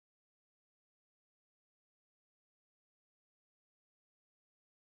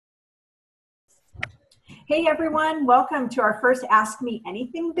Hey everyone, welcome to our first Ask Me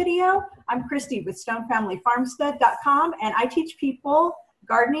Anything video. I'm Kristi with StoneFamilyFarmstead.com, and I teach people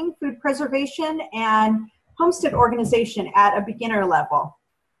gardening, food preservation, and homestead organization at a beginner level.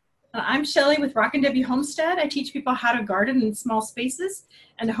 I'm Shelle with Rockin Homestead. I teach people how to garden in small spaces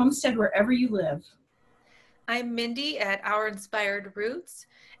and to homestead wherever you live. I'm Mindy at Our Inspired Roots,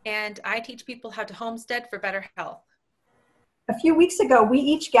 and I teach people how to homestead for better health. A few weeks ago, we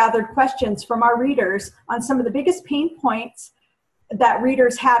each gathered questions from our readers on some of the biggest pain points that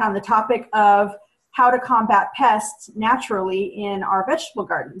readers had on the topic of how to combat pests naturally in our vegetable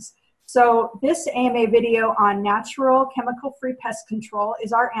gardens. So this AMA video on natural chemical-free pest control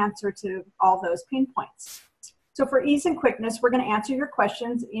is our answer to all those pain points. So for ease and quickness, we're going to answer your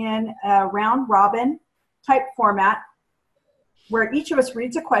questions in a round-robin type format where each of us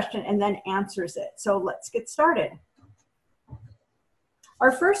reads a question and then answers it. So let's get started.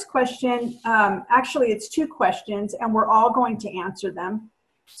 Our first question, actually it's two questions, and we're all going to answer them.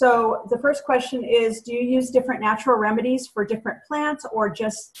 So the first question is, do you use different natural remedies for different plants or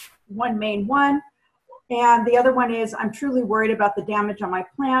just one main one? And the other one is, I'm truly worried about the damage on my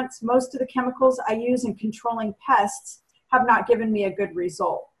plants. Most of the chemicals I use in controlling pests have not given me a good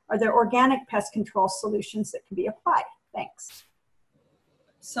result. Are there organic pest control solutions that can be applied? Thanks.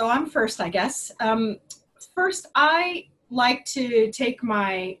 So I'm first, I guess. First, I like to take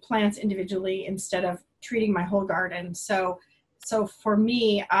my plants individually instead of treating my whole garden. So for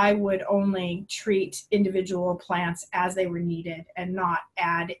me, I would only treat individual plants as they were needed and not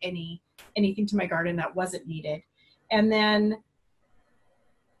add anything to my garden that wasn't needed. And then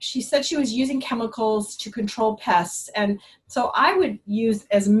she said she was using chemicals to control pests. And so I would use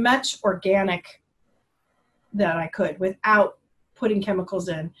as much organic that I could without putting chemicals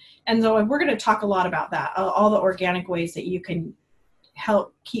in. And so we're going to talk a lot about that, all the organic ways that you can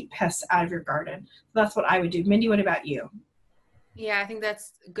help keep pests out of your garden. So that's what I would do. Mindy, what about you? Yeah, I think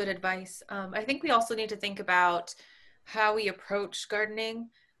that's good advice. I think we also need to think about how we approach gardening.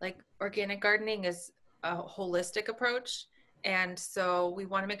 Like organic gardening is a holistic approach. And so we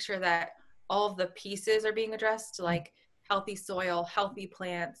want to make sure that all of the pieces are being addressed, like healthy soil, healthy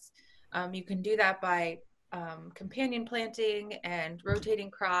plants. You can do that by companion planting and rotating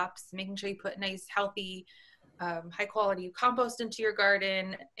crops, making sure you put nice, healthy, high quality compost into your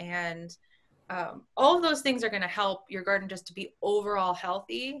garden. And all of those things are going to help your garden just to be overall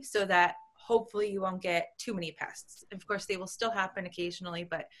healthy so that hopefully you won't get too many pests. Of course, they will still happen occasionally,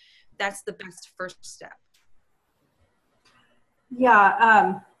 but that's the best first step.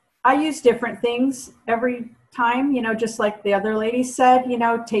 Yeah, I use different things every time, just like the other lady said,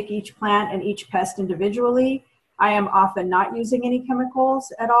 take each plant and each pest individually. I am often not using any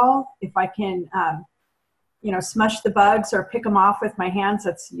chemicals at all. If I can, smush the bugs or pick them off with my hands,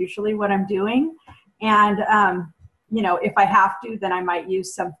 that's usually what I'm doing. And, if I have to, then I might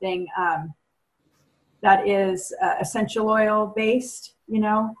use something that is essential oil based,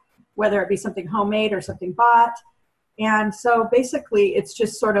 whether it be something homemade or something bought. And so basically it's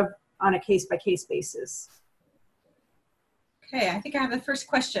just sort of on a case-by-case basis. Okay, I think I have the first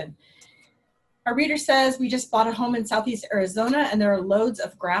question. Our reader says, we just bought a home in Southeast Arizona and there are loads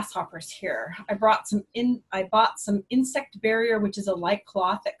of grasshoppers here. I bought some insect barrier, which is a light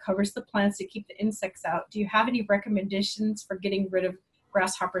cloth that covers the plants to keep the insects out. Do you have any recommendations for getting rid of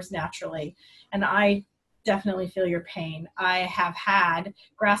grasshoppers naturally? And I definitely feel your pain. I have had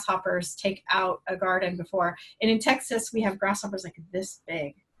grasshoppers take out a garden before. And in Texas, we have grasshoppers like this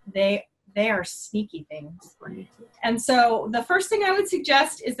big. They are sneaky things. And so the first thing I would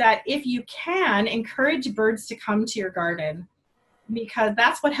suggest is that if you can, encourage birds to come to your garden, because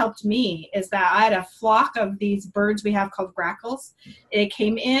that's what helped me, is that I had a flock of these birds we have called grackles. It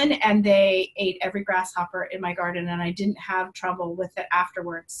came in and they ate every grasshopper in my garden, and I didn't have trouble with it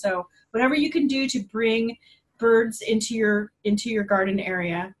afterwards. So whatever you can do to bring birds into your garden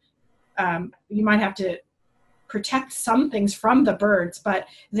area, you might have to protect some things from the birds, but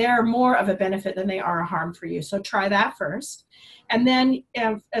they're more of a benefit than they are a harm for you. So try that first. And then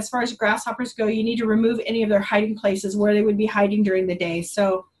as far as grasshoppers go, you need to remove any of their hiding places where they would be hiding during the day.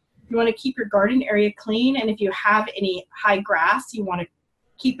 So you want to keep your garden area clean. And if you have any high grass, you want to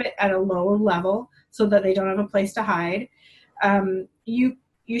keep it at a lower level so that they don't have a place to hide. You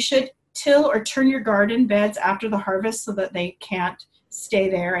should till or turn your garden beds after the harvest so that they can't stay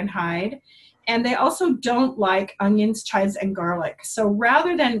there and hide. And they also don't like onions, chives, and garlic. So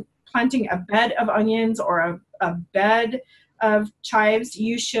rather than planting a bed of onions or a bed of chives,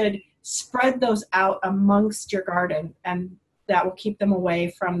 you should spread those out amongst your garden, and that will keep them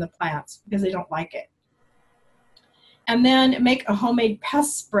away from the plants because they don't like it. And then make a homemade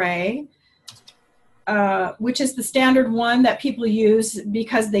pest spray which is the standard one that people use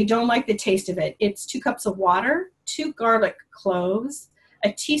because they don't like the taste of it. It's 2 cups of water, 2 garlic cloves,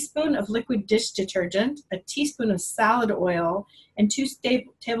 a teaspoon of liquid dish detergent, a teaspoon of salad oil, and 2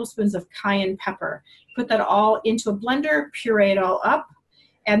 tablespoons of cayenne pepper. Put that all into a blender, puree it all up,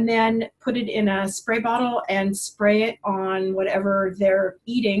 and then put it in a spray bottle and spray it on whatever they're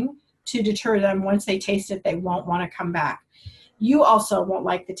eating to deter them. Once they taste it, they won't want to come back. You also won't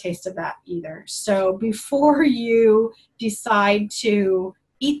like the taste of that either. So before you decide to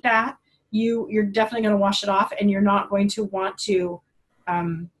eat that, you're definitely going to wash it off, and you're not going to want to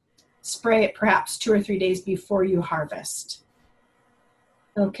spray it perhaps 2 or 3 days before you harvest.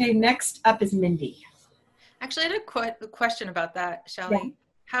 Okay, next up is Mindy. Actually, I had a question about that, Shelle. Yeah.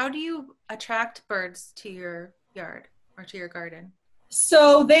 How do you attract birds to your yard or to your garden?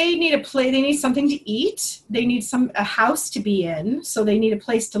 So they need a play. They need something to eat. They need a house to be in. So they need a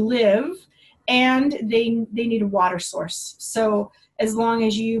place to live, and they need a water source. So as long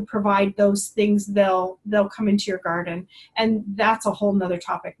as you provide those things, they'll come into your garden. And that's a whole nother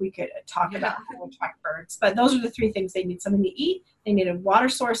topic we could talk about, how to attract birds. But those are the 3 things. They need something to eat, they need a water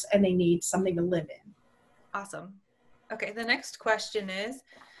source, and they need something to live in. Awesome. Okay, the next question is,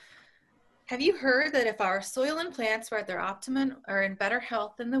 have you heard that if our soil and plants were at their optimum or in better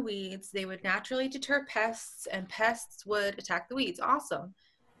health than the weeds, they would naturally deter pests and pests would attack the weeds? Awesome.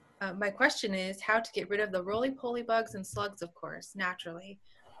 My question is how to get rid of the roly-poly bugs and slugs, of course, naturally.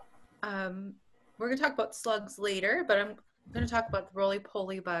 We're going to talk about slugs later, but I'm going to talk about the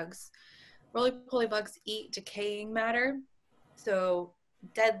roly-poly bugs. Roly-poly bugs eat decaying matter, so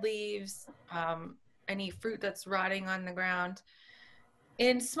dead leaves, any fruit that's rotting on the ground.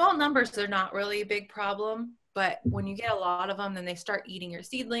 In small numbers, they're not really a big problem, but when you get a lot of them, then they start eating your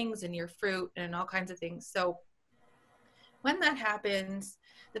seedlings and your fruit and all kinds of things. So when that happens,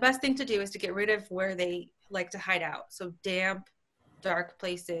 the best thing to do is to get rid of where they like to hide out. So damp, dark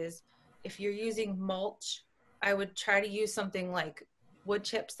places. If you're using mulch, I would try to use something like wood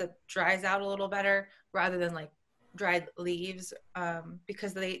chips that dries out a little better rather than like dried leaves,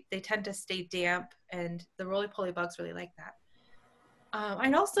 because they tend to stay damp, and the roly-poly bugs really like that.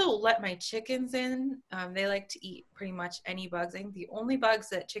 I'd also let my chickens in. They like to eat pretty much any bugs. I think the only bugs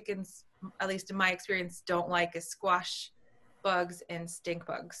that chickens, at least in my experience, don't like is squash bugs and stink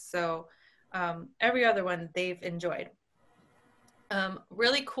bugs. So every other one they've enjoyed.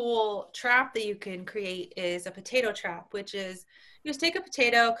 Really cool trap that you can create is a potato trap, which is you just take a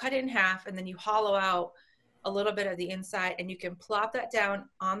potato, cut it in half, and then you hollow out a little bit of the inside, and you can plop that down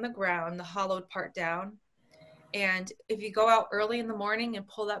on the ground, the hollowed part down. And if you go out early in the morning and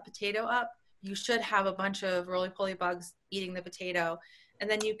pull that potato up, you should have a bunch of roly-poly bugs eating the potato. And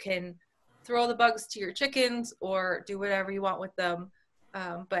then you can throw the bugs to your chickens or do whatever you want with them.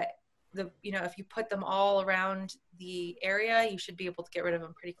 But if you put them all around the area, you should be able to get rid of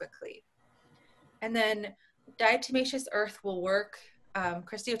them pretty quickly. And then diatomaceous earth will work.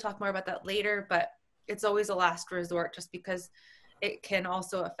 Kristi will talk more about that later, but it's always a last resort just because it can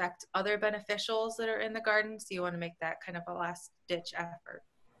also affect other beneficials that are in the garden. So you want to make that kind of a last ditch effort.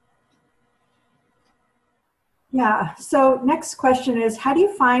 Yeah, so next question is, how do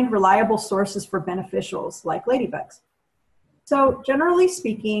you find reliable sources for beneficials like ladybugs? So generally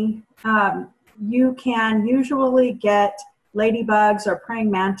speaking, you can usually get ladybugs or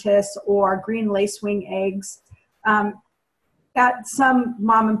praying mantis or green lacewing eggs at some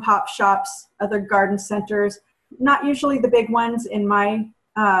mom and pop shops, other garden centers. Not usually the big ones in my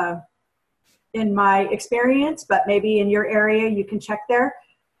experience, but maybe in your area you can check there.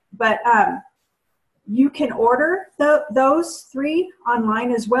 But you can order those 3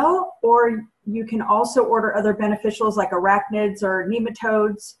 online as well, or you can also order other beneficials like arachnids or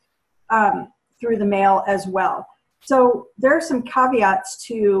nematodes through the mail as well. So there are some caveats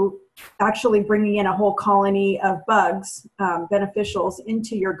to actually bringing in a whole colony of bugs, beneficials,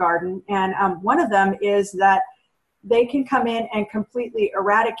 into your garden. And one of them is that they can come in and completely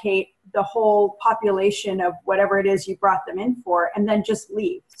eradicate the whole population of whatever it is you brought them in for and then just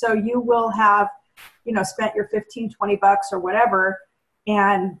leave. So you will have, spent your 15, 20 bucks or whatever,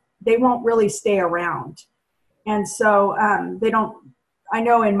 and they won't really stay around. And so I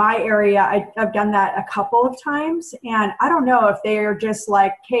know in my area, I've done that a couple of times, and I don't know if they're just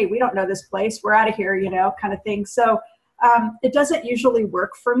like, hey, we don't know this place, we're out of here, kind of thing. So it doesn't usually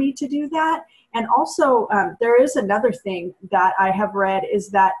work for me to do that. And also, there is another thing that I have read is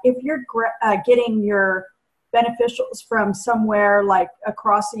that if you're getting your beneficials from somewhere like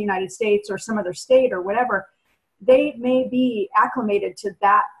across the United States or some other state or whatever, they may be acclimated to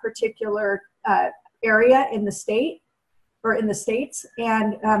that particular area in the state. or in the States,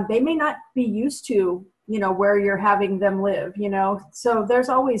 and they may not be used to, you know, where you're having them live, you know, so there's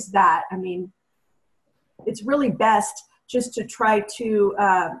always that. I mean, it's really best just to try to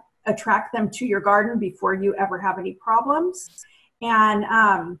attract them to your garden before you ever have any problems.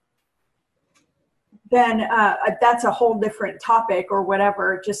 And then that's a whole different topic or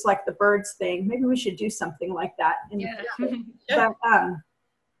whatever, just like the birds thing. Maybe we should do something like that in the future. But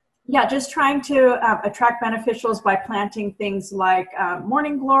yeah, just trying to attract beneficials by planting things like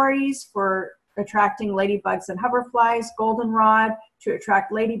morning glories for attracting ladybugs and hoverflies, goldenrod to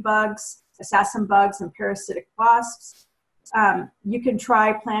attract ladybugs, assassin bugs, and parasitic wasps. You can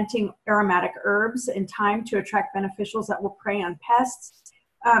try planting aromatic herbs in thyme to attract beneficials that will prey on pests.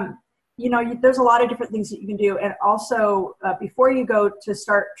 You know, there's a lot of different things that you can do. And also, before you go to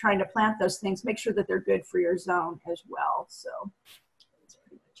start trying to plant those things, make sure that they're good for your zone as well. So that's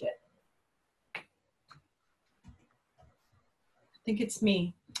pretty much it. I think it's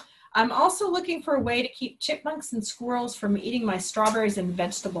me. I'm also looking for a way to keep chipmunks and squirrels from eating my strawberries and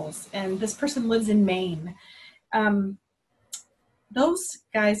vegetables. And this person lives in Maine. Those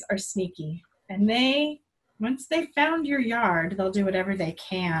guys are sneaky. And once they found your yard, they'll do whatever they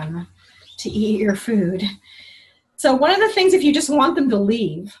can to eat your food. So one of the things, if you just want them to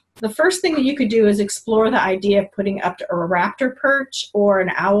leave, the first thing that you could do is explore the idea of putting up a raptor perch or an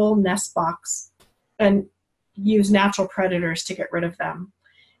owl nest box and use natural predators to get rid of them.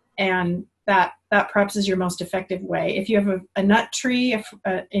 And that perhaps is your most effective way. If you have a nut tree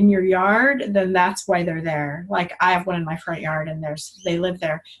in your yard, then that's why they're there. Like I have one in my front yard and they live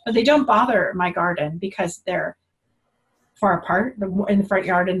there, but they don't bother my garden because they're far apart in the front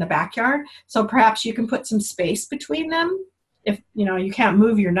yard and the backyard. So perhaps you can put some space between them. If you know, you can't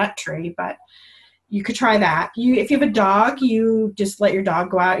move your nut tree, but you could try that. If you have a dog, you just let your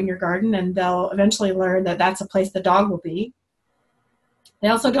dog go out in your garden and they'll eventually learn that that's a place the dog will be. They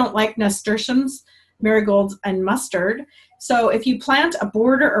also don't like nasturtiums, marigolds, and mustard. So if you plant a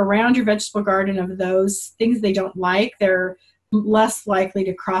border around your vegetable garden of those things they don't like, they're less likely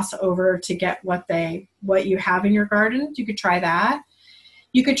to cross over to get what you have in your garden. You could try that.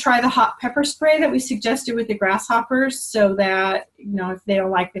 You could try the hot pepper spray that we suggested with the grasshoppers so that, you know, if they don't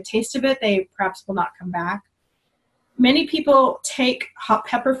like the taste of it, they perhaps will not come back. Many people take hot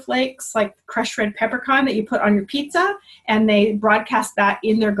pepper flakes, like crushed red peppercorn that you put on your pizza, and they broadcast that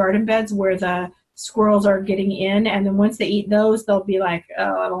in their garden beds where the squirrels are getting in. And then once they eat those, they'll be like,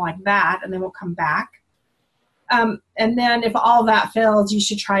 oh, I don't like that, and they won't come back. And then if all that fails, you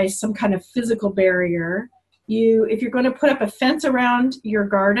should try some kind of physical barrier. If you're going to put up a fence around your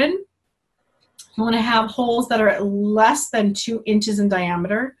garden, you want to have holes that are at less than 2 inches in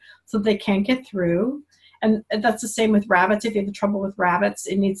diameter so they can't get through. And that's the same with rabbits. If you have trouble with rabbits,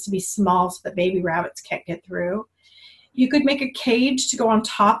 it needs to be small so that baby rabbits can't get through. You could make a cage to go on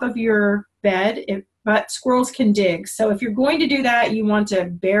top of your bed, but squirrels can dig. So if you're going to do that, you want to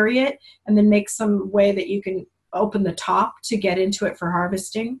bury it and then make some way that you can open the top to get into it for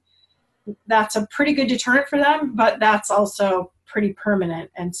harvesting. That's a pretty good deterrent for them, but that's also pretty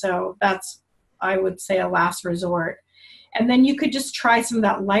permanent. And so that's, I would say, a last resort. And then you could just try some of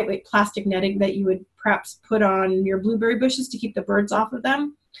that lightweight plastic netting that you would perhaps put on your blueberry bushes to keep the birds off of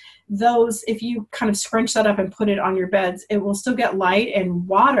them. Those, if you kind of scrunch that up and put it on your beds, it will still get light and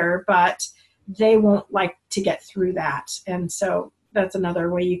water, but they won't like to get through that. And so that's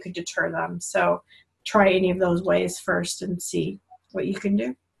another way you could deter them. So try any of those ways first and see what you can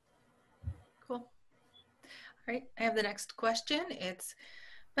do. Cool. All right, I have the next question. It's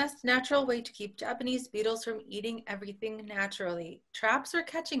best natural way to keep Japanese beetles from eating everything naturally. Traps are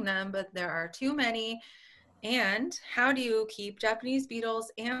catching them, but there are too many. And how do you keep Japanese beetles,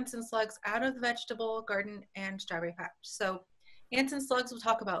 ants, and slugs out of the vegetable garden and strawberry patch? So ants and slugs we'll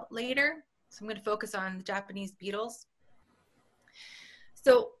talk about later. So I'm going to focus on the Japanese beetles.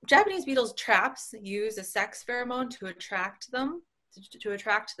 So Japanese beetles traps use a sex pheromone to attract them, to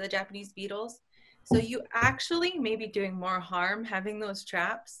attract the Japanese beetles. So you actually may be doing more harm having those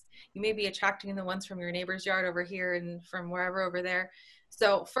traps. You may be attracting the ones from your neighbor's yard over here and from wherever over there.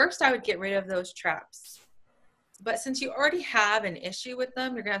 So first I would get rid of those traps. But since you already have an issue with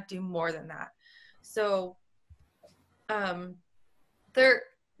them, you're gonna have to do more than that. So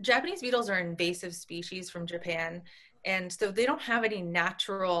Japanese beetles are invasive species from Japan. And so they don't have any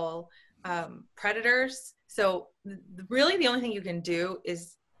natural predators. So really the only thing you can do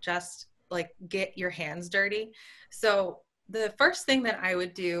is just like get your hands dirty. So the first thing that I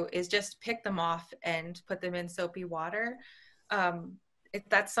would do is just pick them off and put them in soapy water.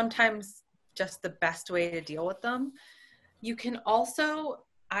 That's sometimes just the best way to deal with them. You can also,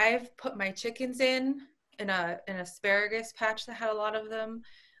 I've put my chickens in in an asparagus patch that had a lot of them.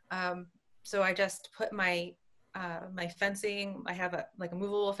 So I just put my my fencing, I have a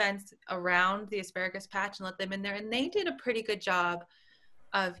movable fence around the asparagus patch and let them in there, and they did a pretty good job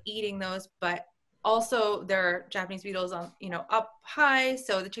of eating those. But also they're Japanese beetles on, you know, up high,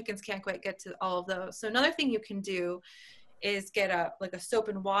 so the chickens can't quite get to all of those. So another thing you can do is get a soap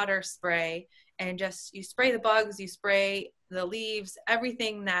and water spray, and just you spray the bugs, you spray the leaves,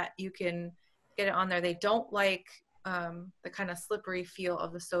 everything that you can get it on there. They don't like the kind of slippery feel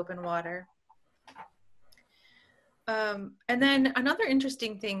of the soap and water. And then another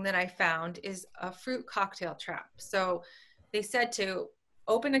interesting thing that I found is a fruit cocktail trap. So they said to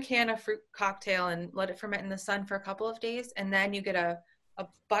open a can of fruit cocktail and let it ferment in the sun for a couple of days, and then you get a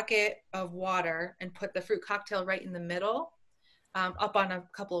bucket of water and put the fruit cocktail right in the middle, up on a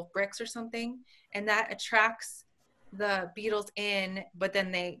couple of bricks or something, and that attracts the beetles in, but then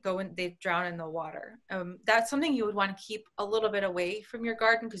they go in, they drown in the water. That's something you would want to keep a little bit away from your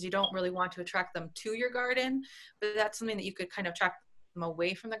garden, because you don't really want to attract them to your garden, but that's something that you could kind of attract them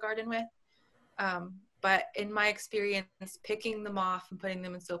away from the garden with. But in my experience, picking them off and putting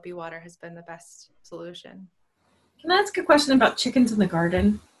them in soapy water has been the best solution. Can I ask a question about chickens in the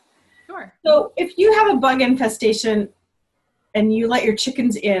garden? Sure. So if you have a bug infestation and you let your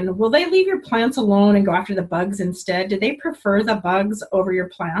chickens in, will they leave your plants alone and go after the bugs instead? Do they prefer the bugs over your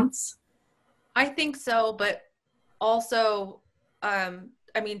plants? I think so, but also, I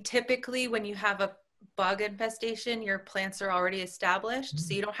mean, typically when you have a bug infestation, your plants are already established,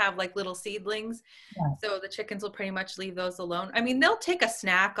 so you don't have like little seedlings. Yeah. So the chickens will pretty much leave those alone. I mean, they'll take a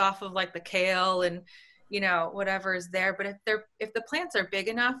snack off of like the kale and, you know, whatever is there, but if the plants are big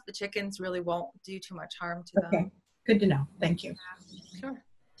enough, the chickens really won't do too much harm to them. Okay, good to know. Thank you. Sure.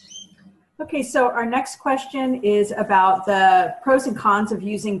 Okay, so our next question is about the pros and cons of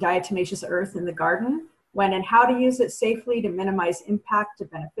using diatomaceous earth in the garden, when and how to use it safely to minimize impact to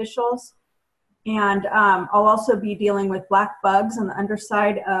beneficials. And I'll also be dealing with black bugs on the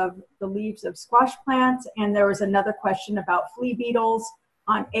underside of the leaves of squash plants. And there was another question about flea beetles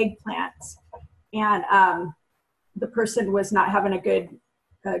on eggplants. And the person was not having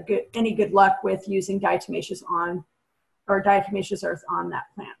any good luck with using diatomaceous earth on that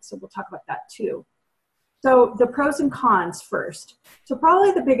plant. So we'll talk about that too. So the pros and cons first. So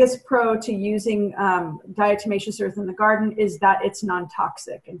probably the biggest pro to using diatomaceous earth in the garden is that it's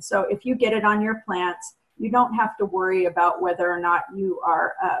non-toxic. And so if you get it on your plants, you don't have to worry about whether or not you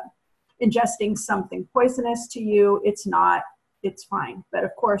are ingesting something poisonous to you. It's not, it's fine. But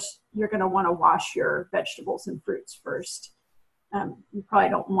of course, you're gonna wanna wash your vegetables and fruits first. You probably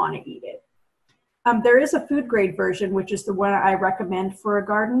don't wanna eat it. There is a food grade version, which is the one I recommend for a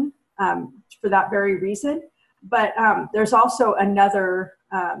garden. For that very reason. But there's also another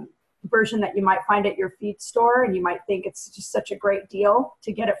version that you might find at your feed store, and you might think it's just such a great deal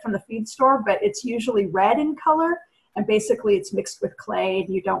to get it from the feed store, but it's usually red in color, and basically it's mixed with clay,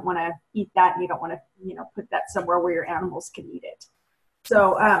 and you don't want to eat that, and you don't want to, you know, put that somewhere where your animals can eat it.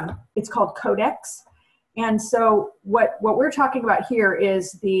 So it's called Codex. And so what we're talking about here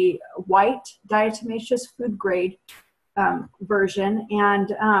is the white diatomaceous food grade version,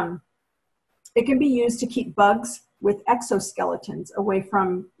 and it can be used to keep bugs with exoskeletons away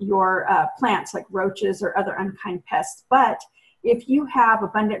from your plants, like roaches or other unkind pests. But if you have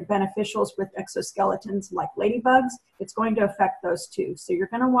abundant beneficials with exoskeletons like ladybugs, it's going to affect those too. So you're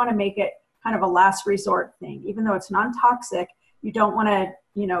going to want to make it kind of a last resort thing. Even though it's non-toxic, you don't want to,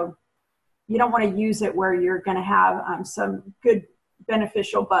 you know, you don't want to use it where you're going to have some good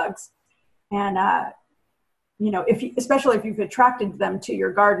beneficial bugs. And you know, especially if you've attracted them to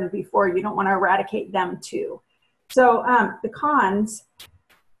your garden before, you don't want to eradicate them too. So the cons,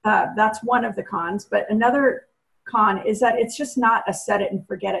 that's one of the cons, but another con is that it's just not a set it and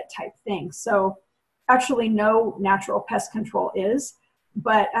forget it type thing. So actually no natural pest control is,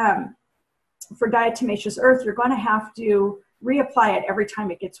 but for diatomaceous earth, you're going to have to reapply it every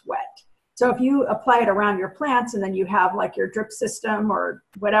time it gets wet. So if you apply it around your plants and then you have like your drip system or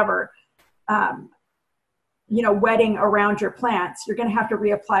whatever, you know, wetting around your plants, you're going to have to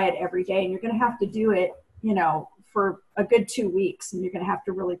reapply it every day, and you're going to have to do it, you know, for a good 2 weeks, and you're going to have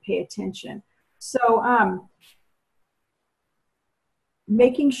to really pay attention. So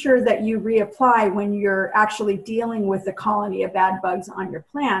making sure that you reapply when you're actually dealing with the colony of bad bugs on your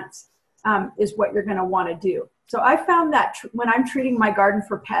plants is what you're going to want to do. So I found that when I'm treating my garden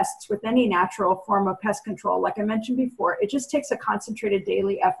for pests with any natural form of pest control, like I mentioned before, it just takes a concentrated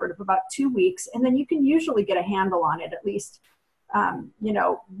daily effort of about 2 weeks, and then you can usually get a handle on it, at least, you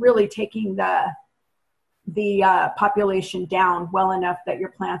know, really taking the population down well enough that your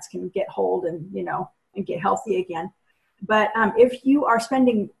plants can get hold and, you know, and get healthy again. But if you are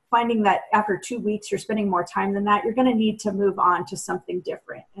finding that after 2 weeks you're spending more time than that, you're going to need to move on to something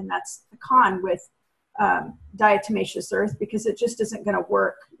different. And that's the con with diatomaceous earth, because it just isn't going to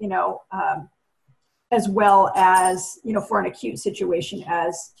work, as well as, for an acute situation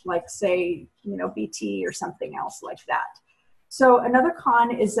as like, say, BT or something else like that. So another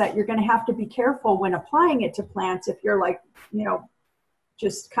con is that you're going to have to be careful when applying it to plants. If you're like,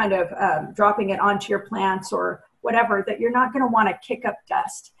 just kind of dropping it onto your plants or whatever, that you're not going to want to kick up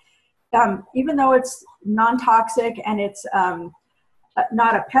dust. Even though it's non-toxic and it's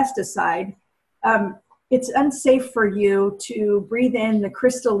not a pesticide, it's unsafe for you to breathe in the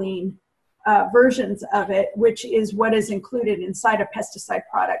crystalline versions of it, which is what is included inside a pesticide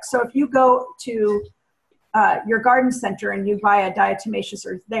product. So if you go to your garden center and you buy a diatomaceous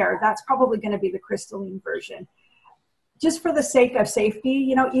earth there, that's probably going to be the crystalline version. Just for the sake of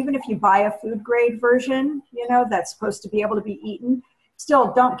safety, even if you buy a food grade version, that's supposed to be able to be eaten,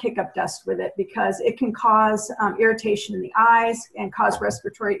 still don't kick up dust with it, because it can cause irritation in the eyes and cause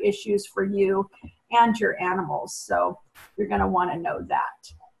respiratory issues for you and your animals. So you're going to want to know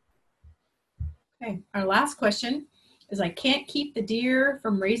that. Okay, our last question is, I can't keep the deer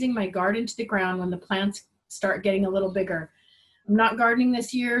from raising my garden to the ground when the plants start getting a little bigger. I'm not gardening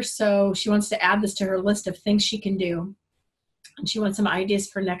this year, so she wants to add this to her list of things she can do. And she wants some ideas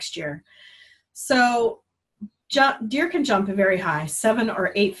for next year. So deer can jump very high, 7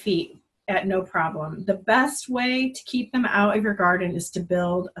 or 8 feet at no problem. The best way to keep them out of your garden is to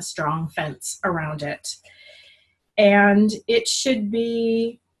build a strong fence around it. And it should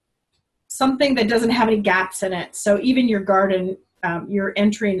be something that doesn't have any gaps in it. So even your garden, your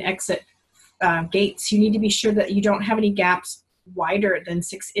entry and exit gates, you need to be sure that you don't have any gaps wider than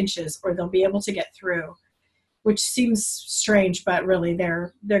 6 inches, or they'll be able to get through, which seems strange, but really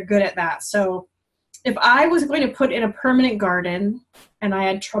they're good at that. So if I was going to put in a permanent garden and I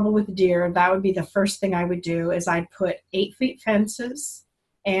had trouble with deer, that would be the first thing I would do, is I'd put 8-foot fences,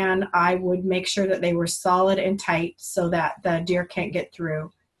 and I would make sure that they were solid and tight so that the deer can't get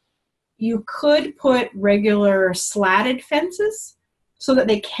through. You could put regular slatted fences so that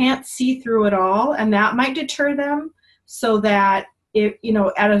they can't see through at all, and that might deter them, so that if,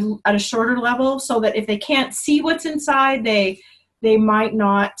 at a shorter level, so that if they can't see what's inside, they might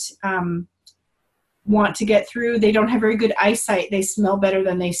not want to get through. They don't have very good eyesight. They smell better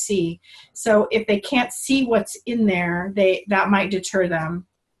than they see. So if they can't see what's in there, that might deter them.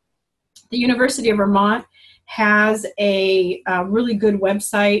 The University of Vermont has a really good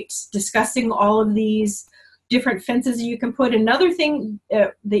website discussing all of these different fences you can put. Another thing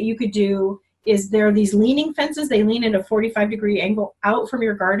that you could do is there are these leaning fences. They lean at a 45-degree angle out from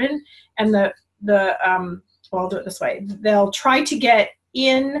your garden, and well, I'll do it this way. They'll try to get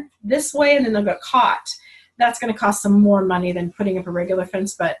in this way, and then they'll get caught. That's going to cost some more money than putting up a regular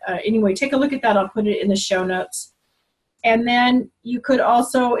fence. But anyway, take a look at that. I'll put it in the show notes. And then you could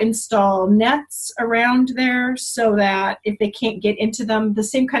also install nets around there so that if they can't get into them, the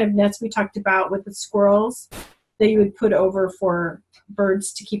same kind of nets we talked about with the squirrels that you would put over for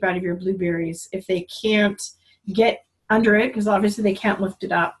birds to keep out of your blueberries. If they can't get under it, because obviously they can't lift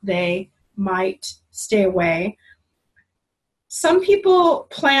it up, they might stay away. Some people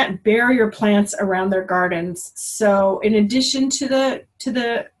plant barrier plants around their gardens. So in addition to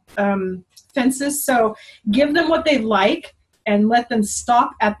the fences, so give them what they like and let them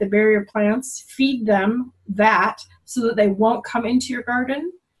stop at the barrier plants. Feed them that so that they won't come into your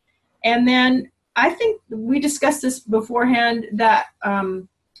garden. And then I think we discussed this beforehand, that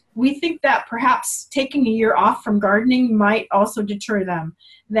we think that perhaps taking a year off from gardening might also deter them,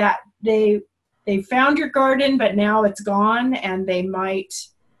 that they found your garden, but now it's gone, and they might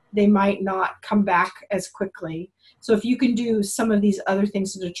not come back as quickly. So if you can do some of these other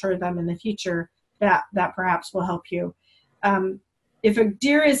things to deter them in the future, that perhaps will help you. If a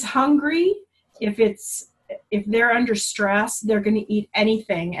deer is hungry, if they're under stress, they're going to eat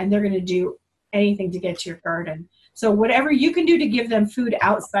anything, and they're going to do anything to get to your garden. So whatever you can do to give them food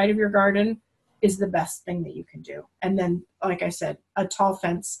outside of your garden is the best thing that you can do. And then, like I said, a tall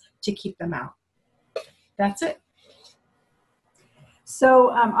fence to keep them out. That's it.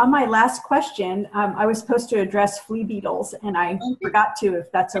 So on my last question, I was supposed to address flea beetles, and I forgot to, if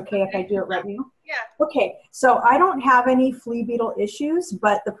that's okay if I do it right now. Yeah. Okay, so I don't have any flea beetle issues,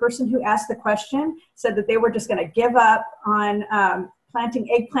 but the person who asked the question said that they were just going to give up on planting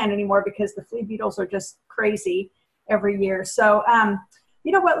eggplant anymore because the flea beetles are just crazy every year. So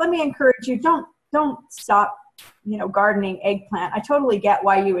you know what, let me encourage you, don't stop gardening eggplant. I totally get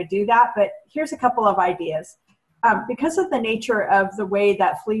why you would do that, but here's a couple of ideas. because of the nature of the way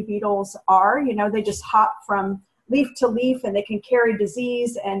that flea beetles are, you know, they just hop from leaf to leaf and they can carry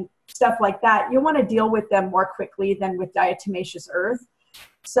disease and stuff like that. You want to deal with them more quickly than with diatomaceous earth.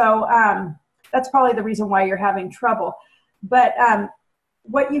 So that's probably the reason why you're having trouble. But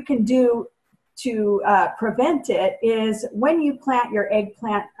what you can do to prevent it is when you plant your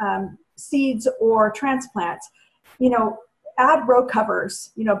eggplant seeds or transplants, you know, add row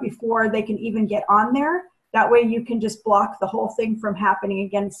covers, you know, before they can even get on there. That way you can just block the whole thing from happening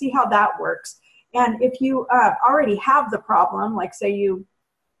again. See how that works. And if you already have the problem, like say you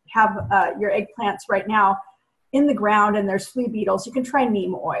have your eggplants right now in the ground and there's flea beetles, you can try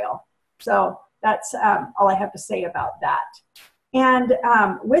neem oil. So that's all I have to say about that. And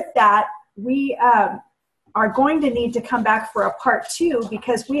with that, we are going to need to come back for a part 2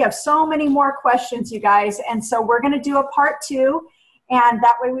 because we have so many more questions, you guys. And so we're going to do a part 2. And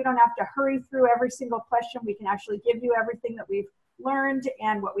that way we don't have to hurry through every single question. We can actually give you everything that we've learned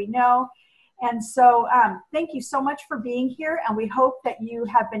and what we know. And so thank you so much for being here. And we hope that you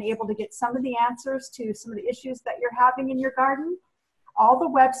have been able to get some of the answers to some of the issues that you're having in your garden. All the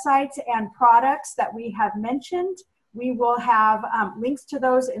websites and products that we have mentioned, we will have links to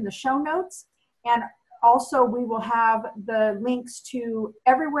those in the show notes. And also we will have the links to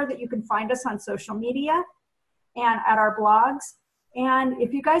everywhere that you can find us on social media and at our blogs. And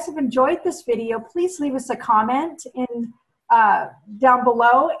if you guys have enjoyed this video, please leave us a comment in down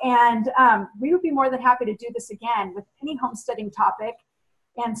below, and we would be more than happy to do this again with any homesteading topic.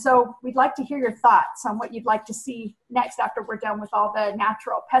 And so we'd like to hear your thoughts on what you'd like to see next after we're done with all the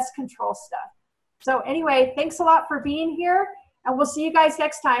natural pest control stuff. So anyway, thanks a lot for being here, and we'll see you guys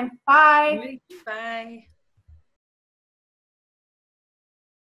next time. Bye. Bye.